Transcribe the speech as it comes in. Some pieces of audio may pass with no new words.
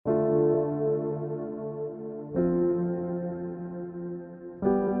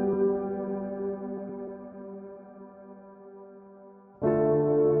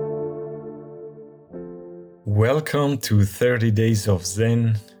Welcome to 30 Days of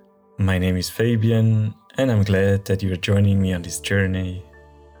Zen. My name is Fabian, and I'm glad that you're joining me on this journey.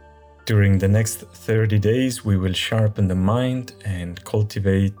 During the next 30 days, we will sharpen the mind and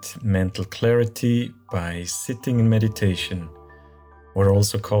cultivate mental clarity by sitting in meditation, or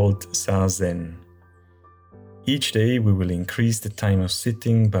also called Zazen. Each day, we will increase the time of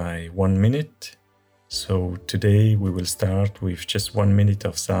sitting by 1 minute. So today, we will start with just 1 minute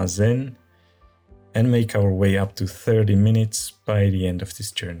of Zazen and make our way up to 30 minutes by the end of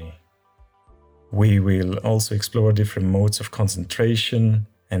this journey. We will also explore different modes of concentration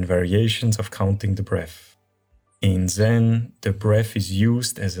and variations of counting the breath. In Zen, the breath is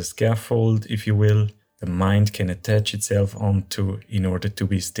used as a scaffold, if you will, the mind can attach itself onto in order to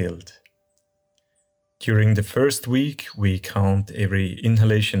be stilled. During the first week, we count every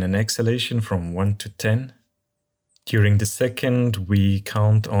inhalation and exhalation from 1 to 10. During the second, we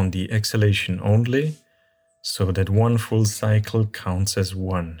count on the exhalation only, so that one full cycle counts as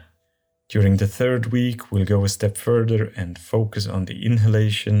 1. During the third week, we'll go a step further and focus on the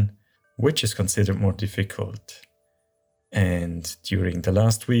inhalation, which is considered more difficult. And during the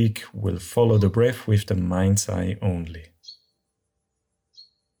last week, we'll follow the breath with the mind's eye only.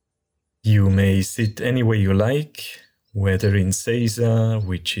 You may sit any way you like, whether in Seiza,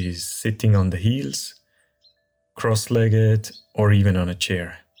 which is sitting on the heels, cross-legged, or even on a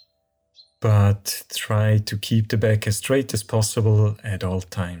chair. But try to keep the back as straight as possible at all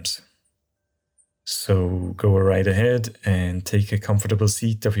times. So go right ahead and take a comfortable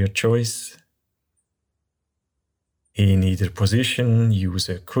seat of your choice. In either position, use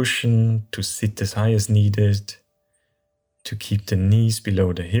a cushion to sit as high as needed, to keep the knees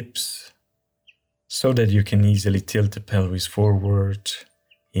below the hips, so that you can easily tilt the pelvis forward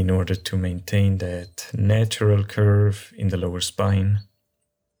in order to maintain that natural curve in the lower spine.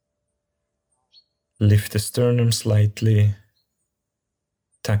 Lift the sternum slightly,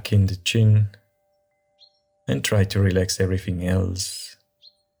 tuck in the chin, and try to relax everything else,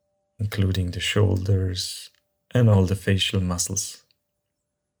 including the shoulders and all the facial muscles.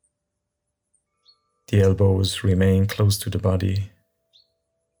 The elbows remain close to the body.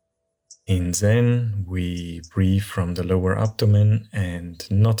 In Zen, we breathe from the lower abdomen and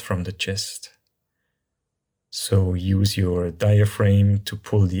not from the chest. So use your diaphragm to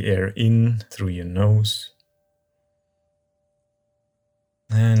pull the air in through your nose.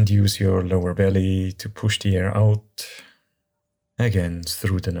 And use your lower belly to push the air out, again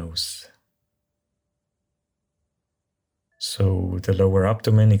through the nose. So the lower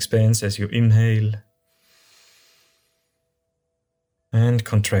abdomen expands as you inhale and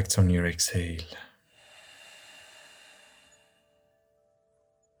contracts on your exhale.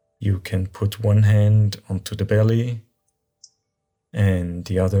 You can put one hand onto the belly and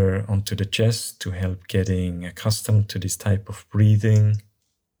the other onto the chest to help getting accustomed to this type of breathing.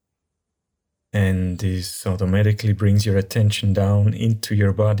 And this automatically brings your attention down into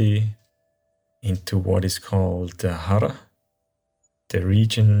your body, into what is called the hara, the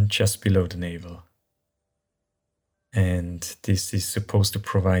region just below the navel. And this is supposed to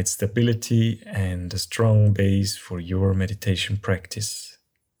provide stability and a strong base for your meditation practice.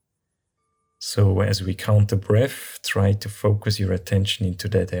 So as we count the breath, try to focus your attention into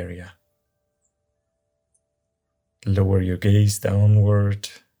that area. Lower your gaze downward,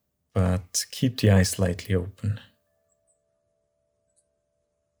 but keep the eyes slightly open.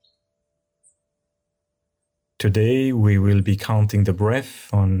 Today we will be counting the breath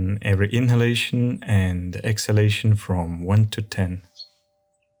on every inhalation and exhalation from 1 to 10.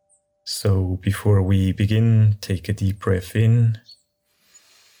 So before we begin, take a deep breath in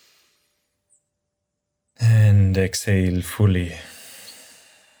and exhale fully.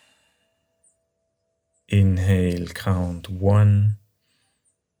 Inhale, count 1.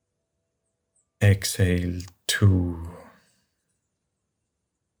 Exhale 2.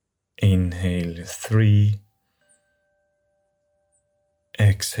 Inhale 3.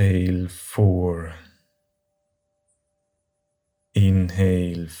 Exhale 4.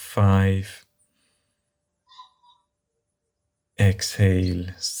 Inhale 5. Exhale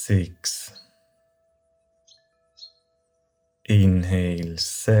 6. Inhale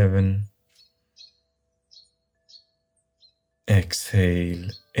 7. Exhale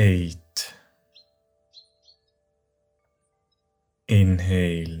 8.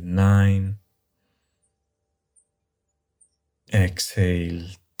 Inhale 9. Exhale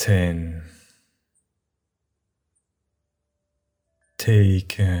 10.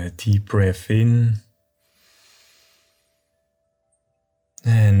 Take a deep breath in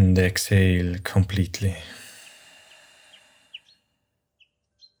and exhale completely.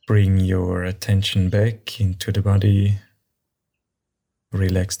 Bring your attention back into the body.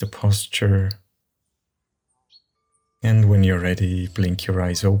 Relax the posture. And when you're ready, blink your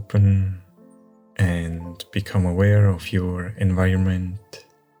eyes open and become aware of your environment.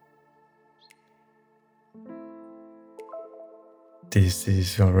 This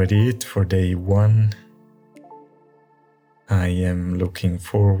is already it for day 1. I am looking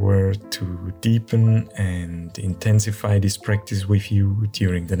forward to deepen and intensify this practice with you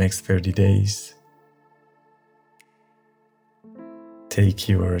during the next 30 days. Take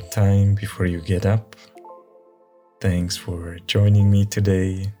your time before you get up. Thanks for joining me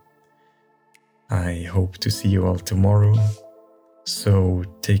today. I hope to see you all tomorrow. So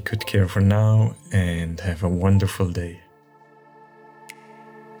take good care for now and have a wonderful day.